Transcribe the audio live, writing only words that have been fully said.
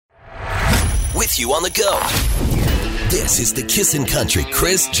with you on the go. This is the Kissin' Country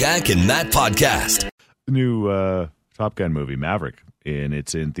Chris, Jack, and Matt podcast. The new Top Gun movie, Maverick, and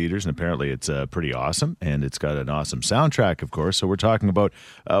it's in theaters, and apparently it's pretty awesome, and it's got an awesome soundtrack, of course. So we're talking about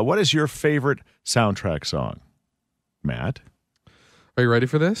what is your favorite soundtrack song, Matt? Are you ready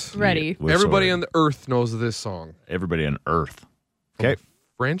for this? Ready. Everybody on the earth knows this song. Everybody on Earth. Okay.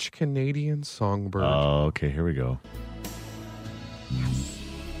 French-Canadian Songbird. Oh, okay, here we go.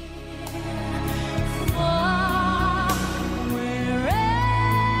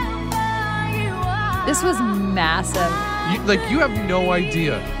 This was massive. You have no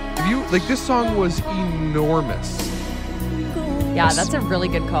idea. This song was enormous. Yeah, that's a really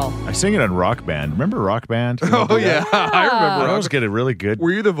good call. I sing it on Rock Band. Remember Rock Band? Oh, yeah. I remember. I always get it really good.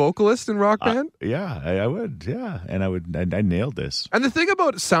 Were you the vocalist in Rock Band? Yeah, I would. Yeah, and I nailed this. And the thing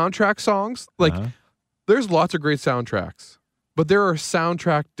about soundtrack songs, there's lots of great soundtracks, but there are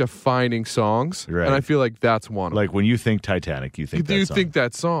soundtrack-defining songs, Right. and I feel like that's one. Like when you think Titanic, you think that song. think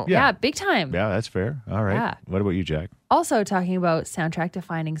that song. Yeah, big time. Yeah, that's fair. All right. Yeah. What about you, Jack? Also, talking about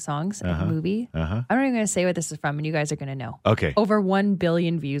soundtrack-defining songs in a movie. I'm not even going to say what this is from, and you guys are going to know. Okay. Over 1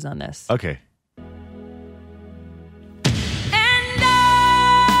 billion views on this. Okay.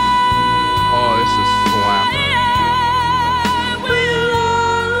 Oh, this is slapper.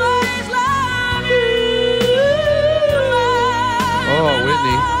 Oh,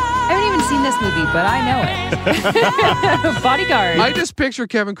 Whitney. I haven't even seen this movie, but I know it. Bodyguard. I just picture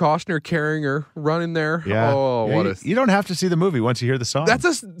Kevin Costner carrying her, running there. Yeah. Oh, Yeah, what you don't have to see the movie once you hear the song. That's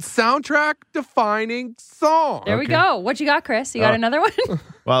a soundtrack-defining song. There we go. What you got, Chris? You got another one?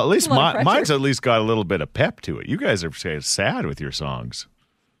 Well, at least A lot of pressure. mine's at least got a little bit of pep to it. You guys are sad with your songs.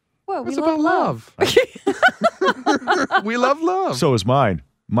 Whoa, we It's love about love. We love love. So is mine.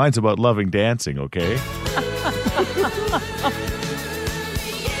 Mine's about loving dancing, okay?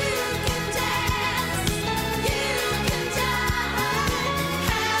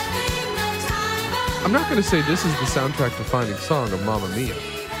 I'm not going to say this is the soundtrack-defining song of Mamma Mia.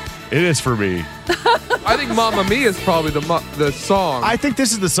 It is for me. I think Mamma Mia is probably the song. I think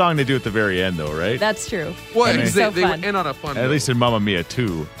this is the song they do at the very end, though, right? That's true. Well, It's they so were fun. in on a fun At note. least in Mamma Mia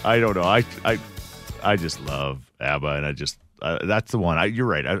 2. I don't know. I just love ABBA, and that's the one. You're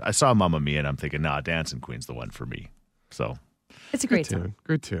right. I saw Mamma Mia, and I'm thinking, Dancing Queen's the one for me. So It's a great song.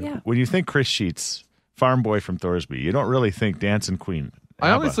 Good tune. Yeah. when you think Chris Sheets, farm boy from Thorsby, you don't really think Dancing Queen. I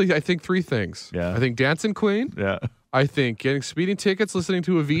ABBA. I think three things. Yeah. I think Dancing Queen. Yeah. I think getting speeding tickets, listening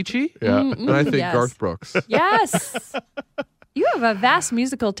to Avicii. Yeah. And I think Yes. Garth Brooks. Yes. You have a vast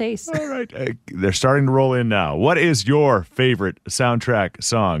musical taste. All right. They're starting to roll in now. What is your favorite soundtrack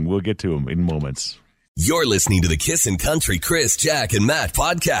song? We'll get to them in moments. You're listening to the Kissin' Country Chris, Jack, and Matt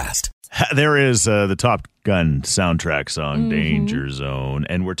podcast. There is the Top Gun soundtrack song, Danger Zone.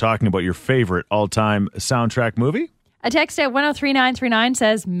 And we're talking about your favorite all-time soundtrack movie? A text at 103939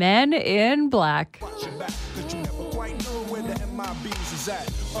 says Men in Black.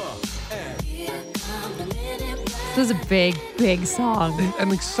 This was a big, big song.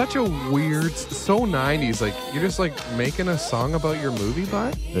 And such a weird, so 90s. You're just making a song about your movie,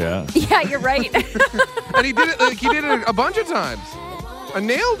 bud? Yeah. Yeah, you're right. And he did it a bunch of times. I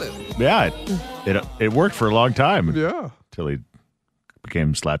nailed it. Yeah, it worked for a long time. Yeah. Until he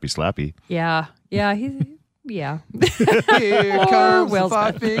became slappy. Yeah. Yeah. Yeah. Here Poor comes Will the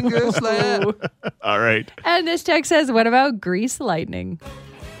five-finger slap. All right. And this text says, what about Grease Lightning?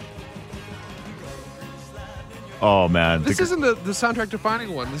 Oh, man. This isn't the soundtrack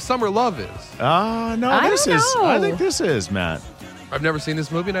defining one. The Summer Love is. No, I this don't is. know. I think this is, Matt. I've never seen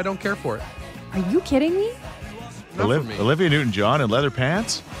this movie and I don't care for it. Are you kidding me? Not for me. Olivia Newton-John in leather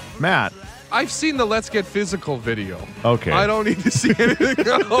pants? Matt. I've seen the Let's Get Physical video. Okay. I don't need to see anything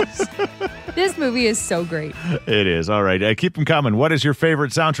else. This movie is so great. It is. All right. Keep them coming. What is your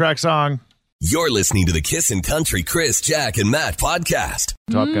favorite soundtrack song? You're listening to the Kissin' Country Chris, Jack, and Matt podcast.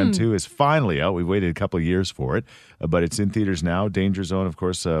 Top Gun 2 is finally out. We waited a couple of years for it, but it's in theaters now. Danger Zone, of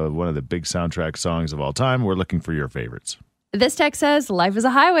course, one of the big soundtrack songs of all time. We're looking for your favorites. This text says, Life is a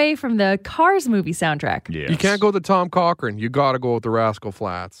Highway from the Cars movie soundtrack. Yes. You can't go with the Tom Cochran. You got to go with the Rascal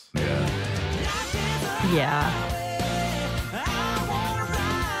Flats. Yeah. Yeah.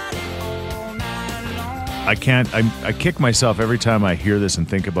 I can't. I kick myself every time I hear this and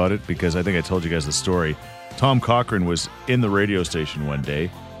think about it because I think I told you guys the story. Tom Cochran was in the radio station one day,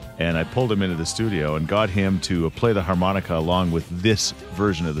 and I pulled him into the studio and got him to play the harmonica along with this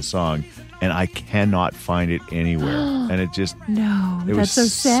version of the song, and I cannot find it anywhere. And it just No, it that's was so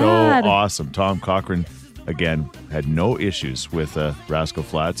sad. so awesome. Tom Cochran, again, had no issues with Rascal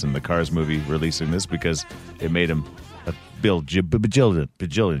Flatts and the Cars movie releasing this because it made him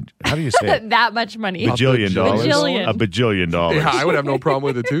bajillion. How do you say it? That much money. Bajillion dollars. Bajillion. A bajillion dollars. Yeah, I would have no problem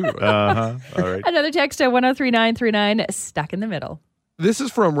with it too. All right. Another text to 103939, stuck in the middle. This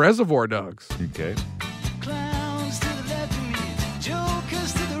is from Reservoir Dogs. Okay.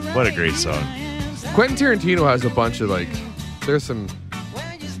 What a great song. Quentin Tarantino has a bunch of there's some.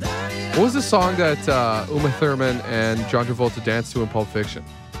 What was the song that Uma Thurman and John Travolta danced to in Pulp Fiction?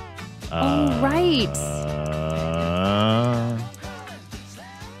 Oh, right.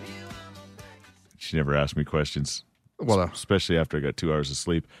 She never asked me questions, Well, especially after I got 2 hours of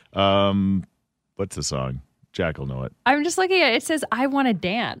sleep. What's the song? Jack will know it. I'm just looking at it. It says, I Want to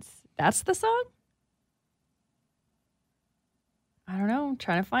Dance. That's the song? I don't know. I'm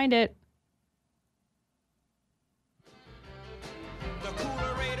trying to find it.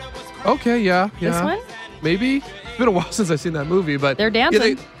 okay, yeah. This one? Maybe. It's been a while since I've seen that movie, but They're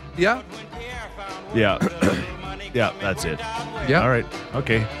dancing. Yeah. Yeah. Yeah, that's it. Yeah. All right.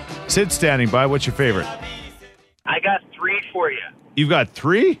 Okay. Sid standing by. What's your favorite? I got 3 for you. You've got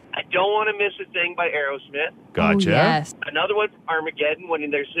 3? I Don't Want to Miss a Thing by Aerosmith. Gotcha. Oh, yes. Another one, Armageddon, when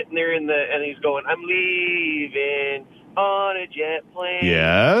they're sitting there and he's going, I'm leaving on a jet plane.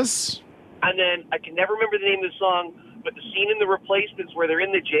 Yes. And then I can never remember the name of the song, but the scene in The Replacements where they're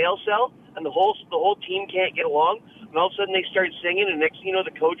in the jail cell and the whole team can't get along, and all of a sudden they start singing, and next thing you know,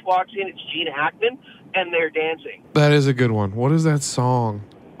 the coach walks in, it's Gene Hackman, and they're dancing. That is a good one. What is that song?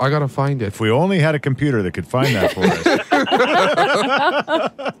 I got to find it. If we only had a computer that could find that for us.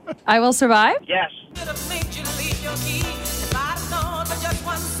 I Will Survive? Yes.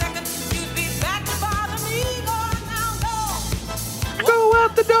 Go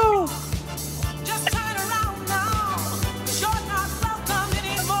out the door.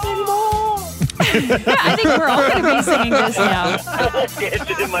 I think we're all going to be singing this now.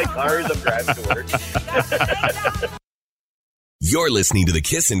 Dancing in my car as I'm driving to work. You're listening to the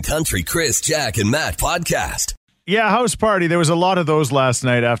Kissin' Country Chris, Jack, and Matt podcast. Yeah, house party. There was a lot of those last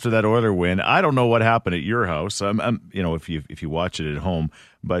night after that Oiler win. I don't know what happened at your house. If you watch it at home,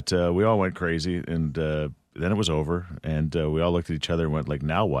 but we all went crazy, and then it was over, and we all looked at each other and went like,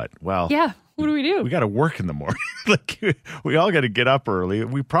 "Now what?" Well, Yeah. What do we do? we got to work in the morning. We all got to get up early.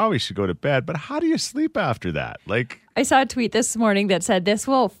 We probably should go to bed, but how do you sleep after that? I saw a tweet this morning that said, this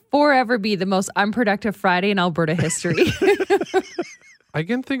will forever be the most unproductive Friday in Alberta history. I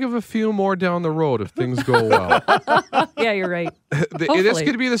can think of a few more down the road if things go well. Yeah, you're right. This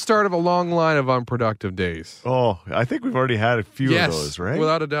could be the start of a long line of unproductive days. Oh, I think we've already had a few Yes, of those, right?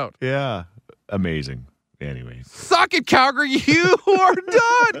 without a doubt. Yeah, amazing. Anyway, Suck it, Calgary. You are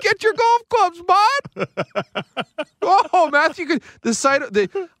done. Get your golf clubs, bud. Oh, Matthew,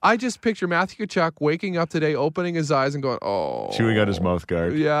 I just picture Matthew Tkachuk waking up today, opening his eyes and going, oh. chewing out his mouth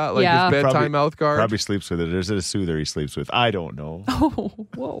guard. Yeah, like Yeah. his bedtime Probably- mouth guard. Probably sleeps with it. Is it a soother he sleeps with? I don't know. Oh,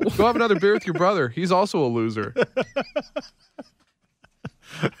 whoa. Go have another beer with your brother. He's also a loser.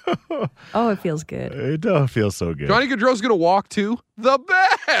 Oh, it feels good. It don't feel so good. Johnny Gaudreau's going to walk too. The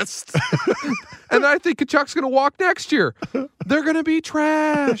best. And I think Kachuk's going to walk next year. They're going to be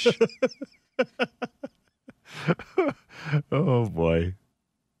trash. Oh, boy.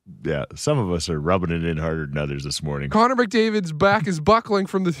 Yeah, some of us are rubbing it in harder than others this morning. Connor McDavid's back is buckling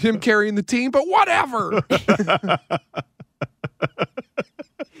from him carrying the team, but whatever.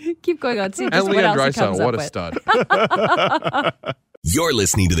 Keep going on. See And just what Leon else he comes Draisaitl, up what a with. stud. You're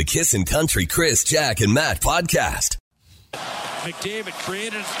listening to the Kissin' Country Chris, Jack, and Matt podcast. McDavid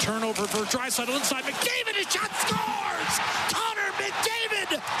created a turnover for Draisaitl inside. McDavid, his shot scores! Connor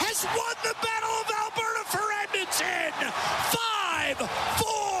McDavid has won the Battle of Alberta for Edmonton!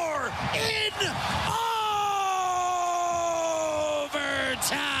 5-4 in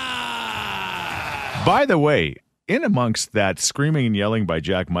overtime! By the way, in amongst that screaming and yelling by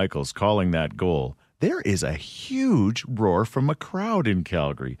Jack Michaels calling that goal, there is a huge roar from a crowd in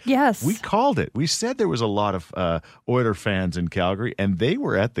Calgary. Yes. We called it. We said there was a lot of Oiler fans in Calgary, and they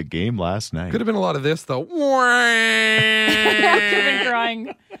were at the game last night. Could have been a lot of this, though. I've been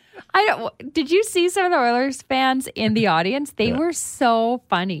crying. Did you see some of the Oilers fans in the audience? They were so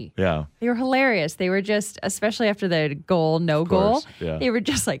funny. Yeah. They were hilarious. They were just, especially after the goal, no goal, course, yeah. they were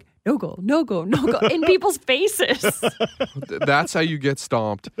just like, no goal, no goal, no goal in people's faces. That's how you get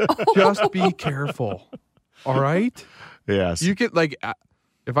stomped. Just be careful. All right? Yes. You get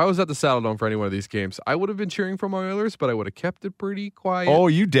if I was at the Saddle Dome for any one of these games, I would have been cheering for my Oilers, but I would have kept it pretty quiet. Oh,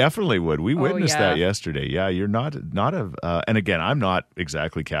 you definitely would. We witnessed yeah. that yesterday. Yeah, you're not and again, I'm not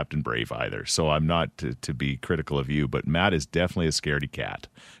exactly Captain Brave either, so I'm not to be critical of you, but Matt is definitely a scaredy cat.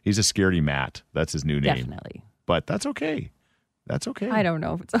 He's a scaredy Matt. That's his new name. Definitely. But that's okay. That's okay. I don't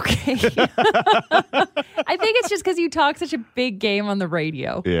know if it's okay. I think it's just because you talk such a big game on the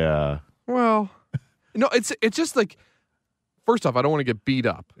radio. Yeah. Well, no, it's just like, first off, I don't want to get beat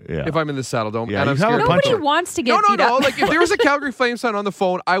up if I'm in the Saddle Dome. Yeah, and I'm you have a scared. punch- Nobody wants to get beat No. up. Like, if there was a Calgary Flames fan on the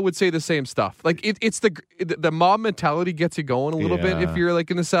phone, I would say the same stuff. Like, it's the mob mentality gets you going a little bit if you're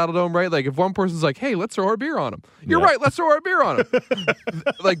like in the Saddle Dome, right? Like, if one person's like, "Hey, let's throw our beer on him," you're right. Let's throw our beer on him.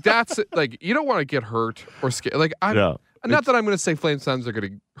 Like, that's like, you don't want to get hurt or scared. Like, not that I'm going to say Flames fans are going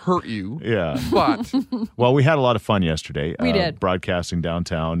to hurt you. Yeah. But Well, we had a lot of fun yesterday. We did. Broadcasting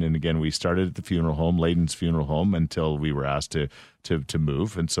downtown. And again, we started at the funeral home, Layden's funeral home, until we were asked to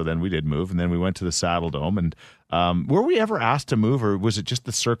move. And so then we did move. And then we went to the Saddle Dome. And were we ever asked to move, or was it just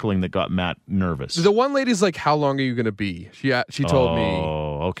the circling that got Matt nervous? the one lady's like, "How long are you going to be?" She told me.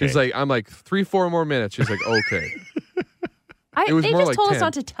 Oh, okay. She's like, "I'm like 3-4 more minutes." She's like, "Okay." It was they more just like told 10. us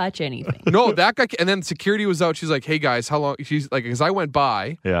not to touch anything. No, that guy. And then security was out. She's like, "Hey guys, how long?" She's like, "Because I went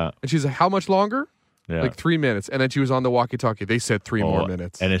by." Yeah. And she's like, "How much longer?" Yeah. Like 3 minutes. And then she was on the walkie-talkie. They said 3 more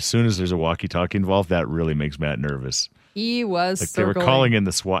minutes. And as soon as there's a walkie-talkie involved, that really makes Matt nervous. He was Like they circling. were calling in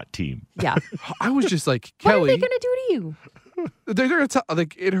the SWAT team. Yeah. I was just like, What are Kelly, they going to do to you? they're going to tell,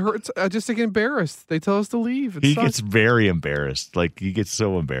 like, it hurts. I just get embarrassed. They tell us to leave. It He sucks. gets very embarrassed. Like he gets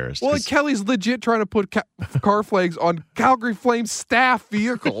so embarrassed. Well, 'Cause- Kelly's legit trying to put car flags on Calgary Flames staff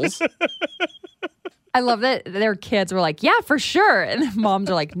vehicles. I love that their kids were like, yeah, for sure. And the moms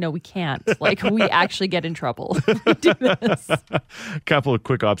are like, no, we can't. Like, we actually get in trouble if we do this. A couple of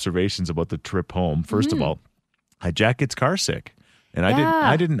quick observations about the trip home. First of all, Jack gets car sick, and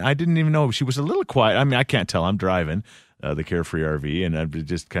I didn't even know. She was a little quiet. I mean, I can't tell. I'm driving the Carefree RV, and I'm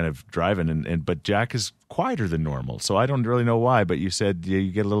just kind of driving, but Jack is quieter than normal, so I don't really know why. But you said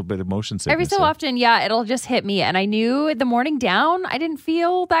you get a little bit of motion sickness. Every so often, yeah, it'll just hit me. And I knew the morning down, I didn't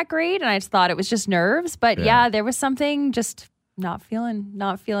feel that great, and I just thought it was just nerves. But yeah, there was something just not feeling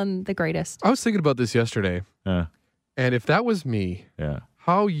the greatest. I was thinking about this yesterday. And if that was me, Yeah.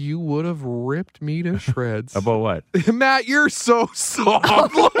 how you would have ripped me to shreds. About what? Matt, you're so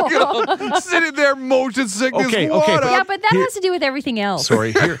soft. Look at him sitting there, motion sickness. Okay, what okay, up? Yeah, but that has to do with everything else.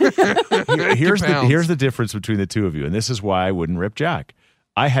 Sorry. Here's pounds. the difference between the two of you, and this is why I wouldn't rip Jack.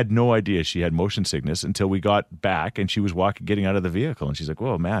 I had no idea she had motion sickness until we got back and she was getting out of the vehicle. And she's like,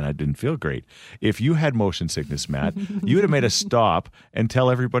 "Whoa, man, I didn't feel great." If you had motion sickness, Matt, you would have made us stop and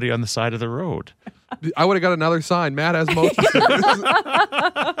tell everybody on the side of the road. I would have got another sign. Matt has motion sickness.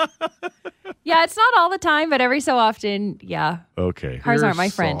 Yeah, it's not all the time, but every so often, yeah. Okay. Cars You're aren't my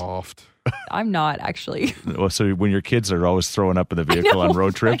friend. Soft. I'm not, actually. Well, so when your kids are always throwing up in the vehicle on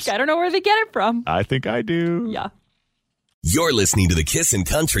road trips, Like, I don't know where they get it from. I think I do. Yeah. You're listening to the Kissin'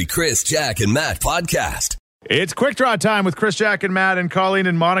 Country Chris, Jack, and Matt podcast. It's quick draw time with Chris, Jack, and Matt, and Colleen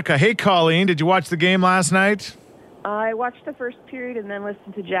and Monica. Hey, Colleen, did you watch the game last night? I watched the first period and then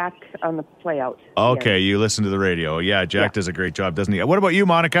listened to Jack on the play out. Okay, you listened to the radio. Yeah, Jack does a great job, doesn't he? What about you,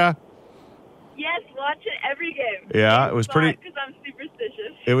 Monica? Yes, watch it every game. Yeah, it was pretty. Because I'm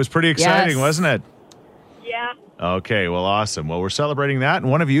superstitious. It was pretty exciting, Yes. wasn't it? Yeah. Okay, well, awesome. Well, we're celebrating that, and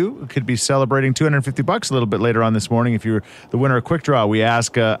one of you could be celebrating $250 a little bit later on this morning if you're the winner of Quick Draw. We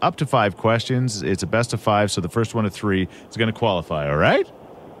ask up to 5 questions. It's a best of 5, so the first one of 3 is going to qualify. All right?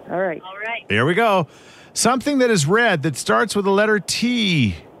 All right. All right. Here we go. Something that is red that starts with the letter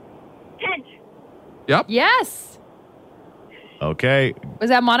T. Tent. Yep. Yes. Okay. Was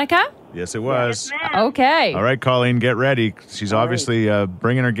that Monica? Yes, it was. Yes, ma'am. Okay. All right, Colleen, get ready. She's obviously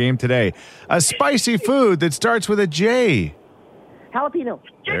bringing her game today. A spicy food that starts with a J. Jalapeno.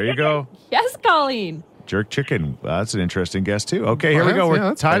 There you go. Yes, Colleen. Jerk chicken. Well, that's an interesting guess, too. Okay, here we Well, go. yeah, We're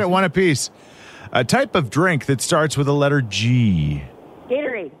that's tied at spicy. 1 apiece. A type of drink that starts with the letter G.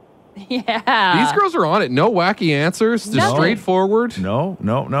 Gatorade. Yeah. These girls are on it. No wacky answers. Just No. straightforward. No.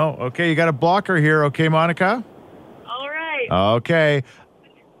 Okay, you got a blocker here. Okay, Monica? All right. Okay.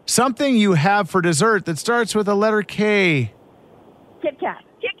 Something you have for dessert that starts with the letter K. Kit Kat.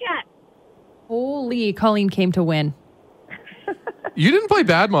 Kit Kat. Holy, Colleen came to win. You didn't play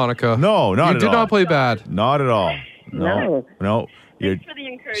bad, Monica. No, not you at did all. not play bad. Not at all. No. You're, Thanks for the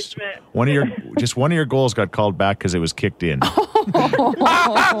encouragement. one of your goals got called back because it was kicked in.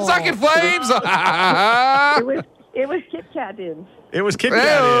 Sucking flames. It was Kit Kat in. It was kicked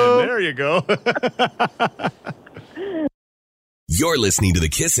Hey-o. in. There you go. You're listening to the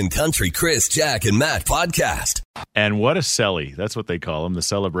Kissin' Country Chris, Jack, and Matt podcast. And what a celly. That's what they call him. The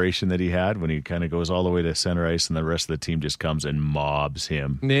celebration that he had when he kind of goes all the way to center ice and the rest of the team just comes and mobs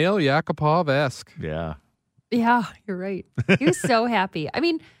him. Nail Yakupov-esque. Yeah. Yeah, you're right. He was so happy. I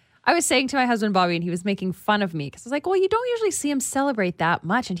mean, I was saying to my husband, Bobby, and he was making fun of me because I was like, well, you don't usually see him celebrate that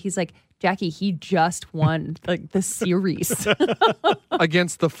much. And he's like, Jackie, he just won the series.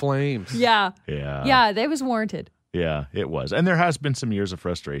 Against the Flames. Yeah. Yeah. Yeah, that was warranted. Yeah, it was. And there has been some years of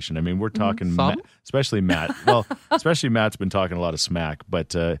frustration. I mean, we're talking, Some? especially Matt. Well, especially Matt's been talking a lot of smack,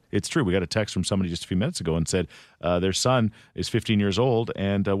 but it's true. We got a text from somebody just a few minutes ago and said their son is 15 years old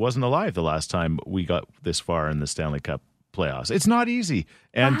and wasn't alive the last time we got this far in the Stanley Cup playoffs. It's not easy.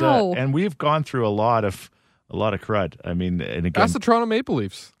 And Wow. and we've gone through a lot of crud. I mean, and again, That's the Toronto Maple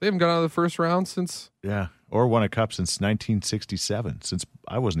Leafs. They haven't got out of the first round since. yeah, or won a cup since 1967, since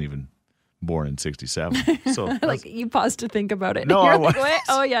I wasn't even born in 67. So Like you paused to think about it. No, You're I like, wasn't. what?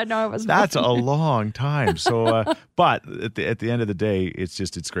 Oh yeah, no, I wasn't. that's a long time. So, but at the end of the day,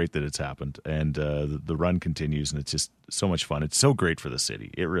 it's great that it's happened, and the run continues, and it's just so much fun. It's so great for the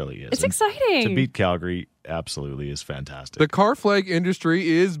city. It really is. It's And exciting. to beat Calgary. Absolutely is fantastic. The car flag industry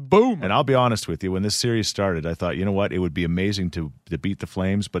is booming. And I'll be honest with you, when this series started, I thought, you know what, it would be amazing to beat the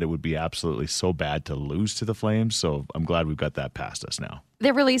Flames, but it would be absolutely so bad to lose to the Flames. So I'm glad we've got that past us now.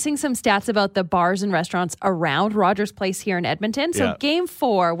 They're releasing some stats about the bars and restaurants around Rogers Place here in Edmonton. So Yeah. game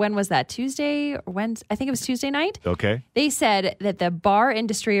 4, when was that? Tuesday or Wednesday? I think it was Tuesday night. Okay. They said that the bar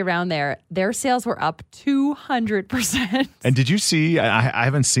industry around there, their sales were up 200%. And did you see? I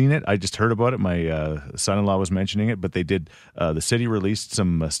haven't seen it. I just heard about it. My son-in-law was mentioning it. But they did. The city released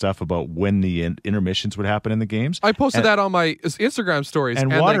some stuff about when the intermissions would happen in the games. I posted that on my Instagram stories.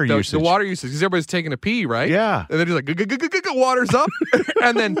 And water like the usage. water usage, because everybody's taking a pee, right? Yeah. And they're just like, water's up.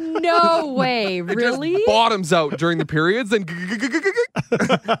 And then No way. it Really? just bottoms out during the periods. Then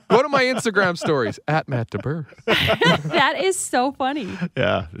go to my Instagram stories, @Matt DeBurr. That is so funny.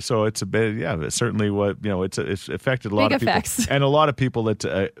 Yeah. So it's a bit. Yeah. It's certainly what it's affected a lot Big of people, effects. and a lot of people that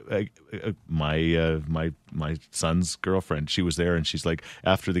my son's girlfriend. She was there, and she's like,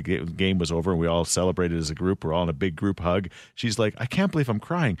 after the game was over, and we all celebrated as a group. We're all in a big group hug. She's like, I can't believe I'm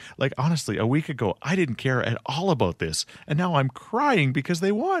crying. Like, honestly, a week ago, I didn't care at all about this, and now I'm crying because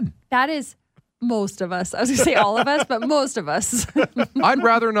they won. That is most of us. I was going to say all of us, but most of us. I'd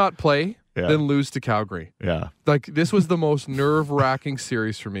rather not play Yeah. than lose to Calgary. Yeah. Like, this was the most nerve-wracking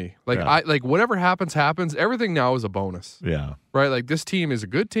series for me. Like, Yeah. whatever happens. Everything now is a bonus, Yeah. right? Like, this team is a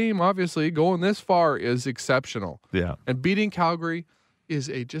good team. Obviously, going this far is exceptional, Yeah. and beating Calgary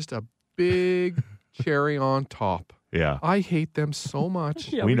is just a big cherry on top. Yeah. I hate them so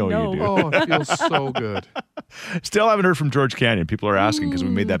much. Yeah, we know you do. Oh, it feels so good. Still haven't heard from George Canyon. People are asking because we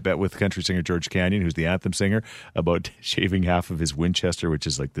made that bet with country singer George Canyon, who's the anthem singer, about shaving half of his Winchester, which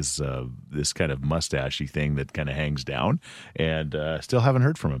is like this kind of mustachy thing that kind of hangs down. And still haven't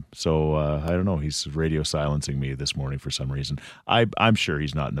heard from him. So I don't know. He's radio silencing me this morning for some reason. I'm sure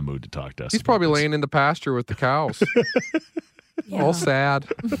he's not in the mood to talk to us. He's about probably this. laying in the pasture with the cows. All sad.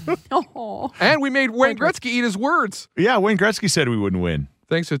 Oh. And we made Wayne Gretzky eat his words. Yeah, Wayne Gretzky said we wouldn't win.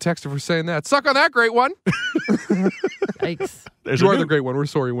 Thanks to the texter for saying that. Suck on that, great one. Yikes. There's You a are new- the great one. We're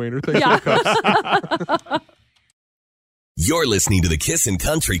sorry, Wayner. Thanks Yeah. for the cups. You're listening to the Kissin'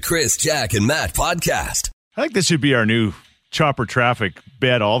 Country Chris, Jack, and Matt podcast. I think this should be our new chopper traffic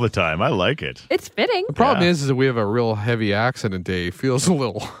bet all the time. I like it. It's fitting. The problem Yeah. is that we have a real heavy accident day. It feels a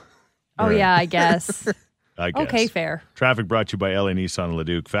little. Oh, Right. yeah, I guess. I guess. Okay, fair. Traffic brought to you by LA Nissan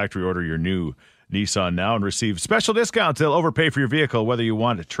Leduc. Factory order your new Nissan now and receive special discounts. They'll overpay for your vehicle, whether you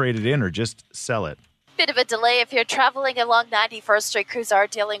want to trade it in or just sell it. Bit of a delay if you're traveling along 91st Street. Crews are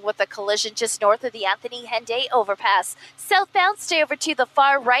dealing with a collision just north of the Anthony Henday overpass. Southbound, stay over to the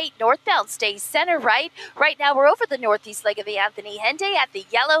far right. Northbound, stay center right. Right now, we're over the northeast leg of the Anthony Henday at the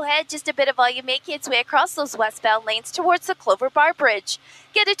Yellowhead. Just a bit of volume making its way across those westbound lanes towards the Clover Bar Bridge.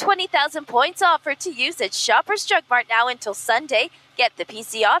 Get a 20,000 points offer to use at Shoppers Drug Mart now until Sunday. Get the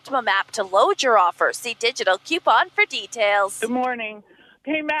PC Optimum app to load your offer. See digital coupon for details. Good morning.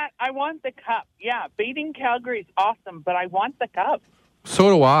 Hey, Matt, I want the cup. Yeah, beating Calgary is awesome, but I want the cup.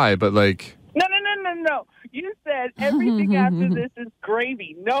 So do I, but like. No. You said everything after this is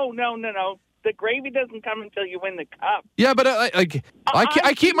gravy. No. The gravy doesn't come until you win the cup. Yeah, but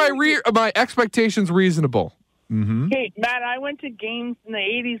I keep my expectations reasonable. Mm-hmm. Hey, Matt, I went to games in the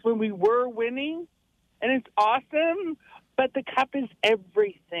 80s when we were winning, and it's awesome, but the cup is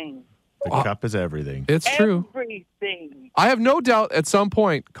everything. The cup is everything. It's true. Everything. I have no doubt at some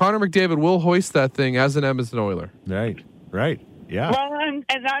point Connor McDavid will hoist that thing as an Edmonton Oiler. Right. Yeah. Well,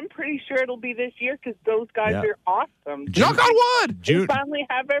 I'm pretty sure it'll be this year because those guys Yeah. are awesome. Knock on wood! They finally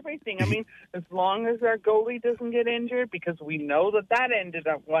have everything. I mean, as long as our goalie doesn't get injured, because we know that ended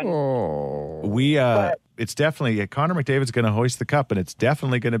up one. Oh. It's definitely Connor McDavid's going to hoist the cup, and it's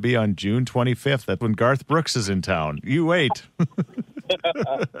definitely going to be on June 25th. That's when Garth Brooks is in town. You wait.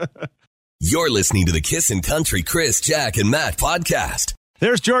 You're listening to the Kissin' Country Chris, Jack, and Matt podcast.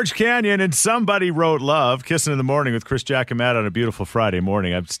 There's George Canyon, and Somebody Wrote Love. Kissing in the Morning with Chris, Jack, and Matt on a beautiful Friday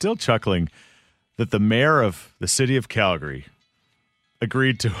morning. I'm still chuckling that the mayor of the city of Calgary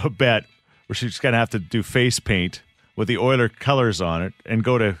agreed to a bet where she's going to have to do face paint with the Oiler colors on it and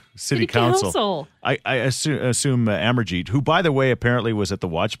go to city council. I assume Amarjeet, who, by the way, apparently was at the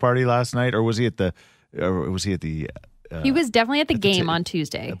watch party last night, or was he at the? He was definitely at the game on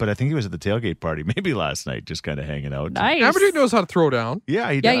Tuesday. But I think he was at the tailgate party, maybe last night, just kind of hanging out. Nice. Amarjeet knows how to throw down. Yeah,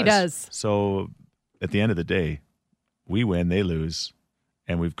 he does. Yeah, he does. So at the end of the day, we win, they lose,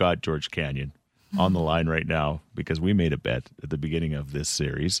 and we've got George Canyon on the line right now because we made a bet at the beginning of this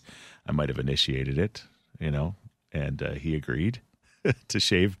series. I might have initiated it, and he agreed to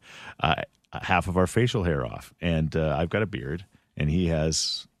shave half of our facial hair off. And I've got a beard, and he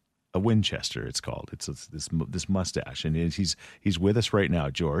has a Winchester, it's called. It's this mustache, and he's with us right now,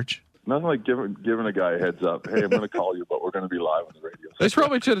 George. Nothing like giving a guy a heads up. Hey, I'm going to call you, but we're going to be live on the radio. They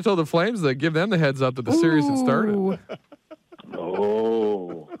probably should have told the Flames to give them the heads up that the series had started.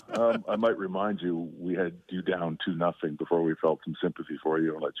 Oh, I might remind you, we had you down 2-0 before we felt some sympathy for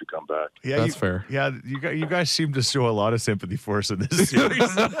you and let you come back. Yeah, that's fair. Yeah, you guys seem to show a lot of sympathy for us in this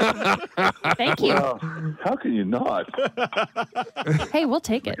series. Thank you. Well, how can you not? Hey, we'll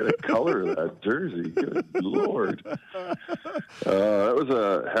take it. Look at the color of that jersey. Good Lord. That was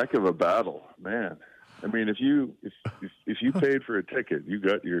a heck of a battle, man. I mean, if you paid for a ticket, you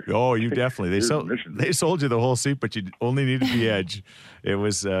got your. Oh, you definitely. They sold you the whole seat, but you only needed the edge. It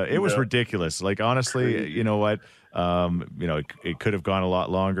was ridiculous. Like, honestly, crazy. You know what? It could have gone a lot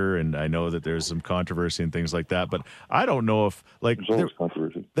longer, and I know that there's some controversy and things like that. But I don't know if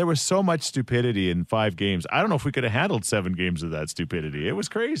there was so much stupidity in 5 games. I don't know if we could have handled 7 games of that stupidity. It was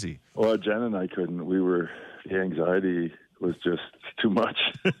crazy. Well, Jen and I couldn't. The anxiety was just too much.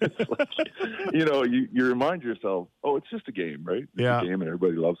 It's like, you remind yourself, oh, it's just a game, right? It's a game, and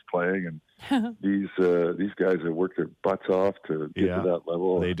everybody loves playing. And these guys have worked their butts off to get to that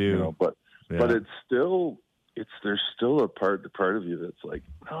level. They do, but it's still there's still a part of you that's like,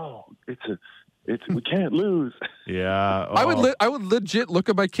 no, we can't lose. Yeah, I would legit look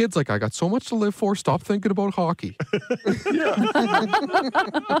at my kids like, I got so much to live for. Stop thinking about hockey.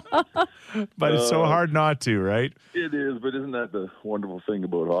 But it's so hard not to, right? It is, but isn't that the wonderful thing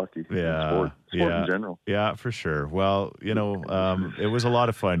about hockey? Yeah, sport in general. Yeah, for sure. Well, it was a lot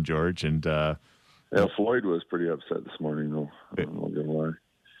of fun, George, and Floyd was pretty upset this morning, though. I'm not gonna lie.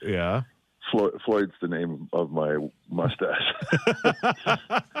 Yeah. Floyd's the name of my mustache.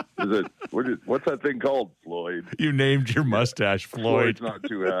 What's that thing called, Floyd? You named your mustache Floyd. Floyd's not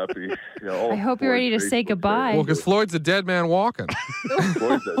too happy. I hope you're ready to say goodbye. Well, because Floyd's a dead man walking.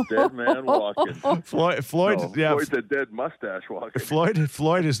 Floyd's a dead man walking. Floyd's a dead mustache walking.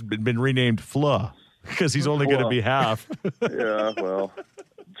 Floyd has been renamed Fla because he's only going to be half. Yeah, well,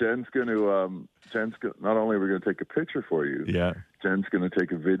 Jen's going to. Not only are we going to take a picture for you. Yeah. Jen's going to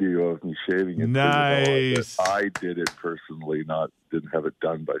take a video of me shaving it. Nice. I did it personally, didn't have it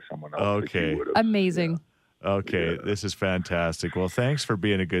done by someone else. Okay. Amazing. Yeah. Okay, This is fantastic. Well, thanks for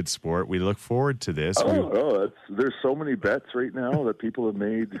being a good sport. We look forward to this. There's so many bets right now that people have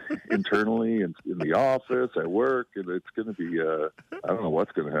made internally and in the office, at work, and it's going to be, I don't know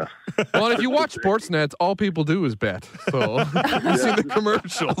what's going to happen. Well, if you watch Sportsnet, all people do is bet. So you see the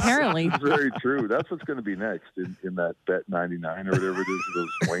commercials. Apparently. It's very true. That's what's going to be next in that Bet 99 or whatever it is, those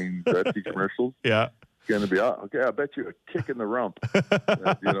Wayne Gretzky commercials. Yeah. Going to be okay. I bet you a kick in the rump.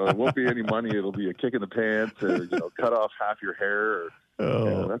 It won't be any money. It'll be a kick in the pants, or cut off half your hair.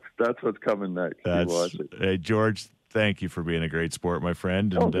 That's what's coming next. Hey, George, thank you for being a great sport, my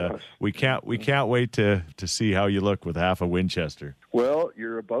friend. And we can't wait to see how you look with half a Winchester. Well,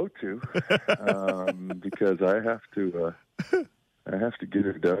 you're about to, because I have to get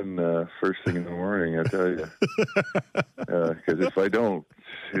it done first thing in the morning, I tell you. Because if I don't,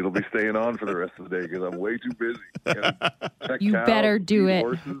 it'll be staying on for the rest of the day because I'm way too busy. You better do it.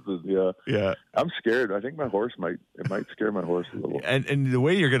 Horses and, I'm scared. I think my horse might scare my horse a little. And the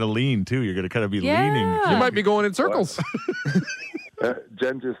way you're going to lean, too, you're going to kind of be leaning. You might be going in circles.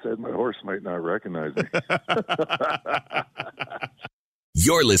 Jen just said my horse might not recognize me.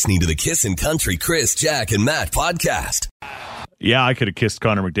 You're listening to the Kissin' Country Chris, Jack, and Matt podcast. Yeah, I could have kissed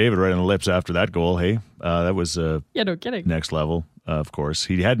Connor McDavid right on the lips after that goal. Hey, that was no kidding. Next level, of course.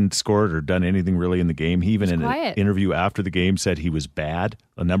 He hadn't scored or done anything really in the game. He even in an interview after the game said he was bad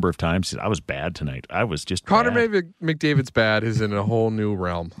a number of times. He said, I was bad tonight. I was just Connor bad. McDavid's bad is in a whole new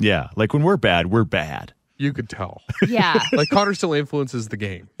realm. Yeah, like when we're bad, we're bad. You could tell. Yeah. Like Connor still influences the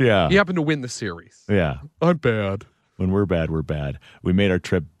game. Yeah. He happened to win the series. Yeah. I'm bad. When we're bad, we're bad. We made our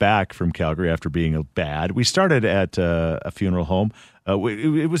trip back from Calgary after being bad. We started at a funeral home.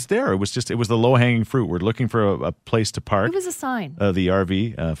 it was there. It was the low-hanging fruit. We're looking for a place to park. It was a sign. The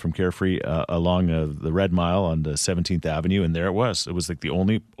RV from Carefree along the Red Mile on the 17th Avenue, and there it was. It was like the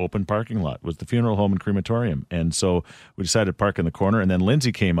only open parking lot was the funeral home and crematorium. And so we decided to park in the corner, and then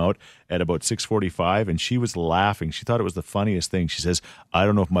Lindsay came out at about 6:45, and she was laughing. She thought it was the funniest thing. She says, I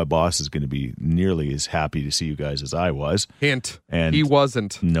don't know if my boss is going to be nearly as happy to see you guys as I was. Hint. And he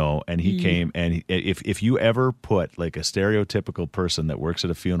wasn't. No, and he came, and if you ever put like a stereotypical person that works at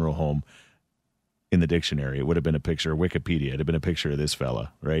a funeral home in the dictionary, it would have been a picture, Wikipedia, it'd have been a picture of this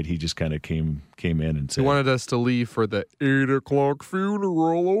fella, right? He just kind of came in and said, he wanted us to leave for the 8 o'clock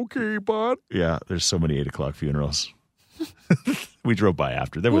funeral. Okay, bud. Yeah, there's so many 8 o'clock funerals. We drove by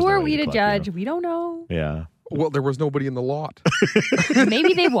after. Who are we to judge? Funeral. We don't know. Yeah. Well, there was nobody in the lot.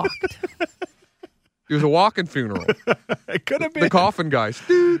 Maybe they walked. It was a walking funeral. It could have been. The coffin guys.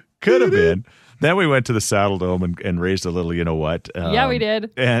 Could have been. Then we went to the Saddle Dome and raised a little, you know what? Yeah, we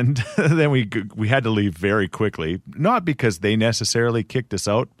did. And then we had to leave very quickly, not because they necessarily kicked us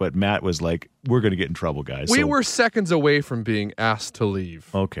out, but Matt was like, "We're going to get in trouble, guys." We were seconds away from being asked to leave.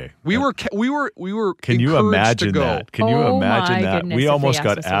 Okay, we were. Can you imagine that? Can you imagine that? Goodness, we almost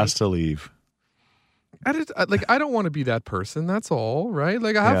got asked asked to leave. I don't want to be that person. That's all, right?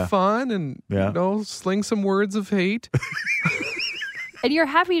 Like, I have fun and sling some words of hate. And you're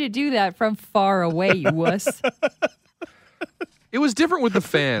happy to do that from far away, you wuss. It was different with the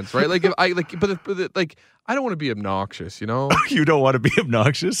fans, right? Like, I don't want to be obnoxious, you know? You don't want to be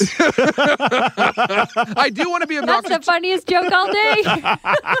obnoxious? I do want to be obnoxious. That's the funniest joke all day.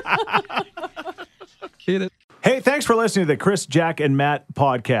 Hit it. Hey, thanks for listening to the Chris, Jack, and Matt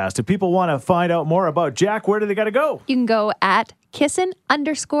podcast. If people want to find out more about Jack, where do they got to go? You can go at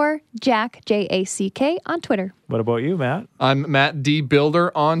kissin_Jack, Jack, on Twitter. What about you, Matt? I'm Matt D.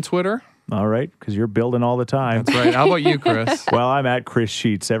 Builder on Twitter. All right, because you're building all the time. That's right. How about you, Chris? Well, I'm at Chris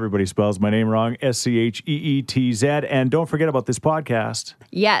Sheets. Everybody spells my name wrong, SCHEETZ. And don't forget about this podcast.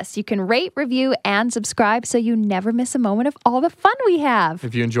 Yes, you can rate, review, and subscribe so you never miss a moment of all the fun we have.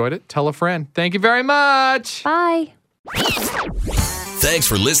 If you enjoyed it, tell a friend. Thank you very much. Bye. Thanks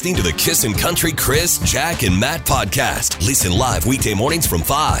for listening to the Kissin' Country Chris, Jack, and Matt podcast. Listen live weekday mornings from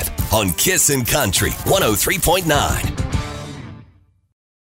 5 on Kissin' Country 103.9.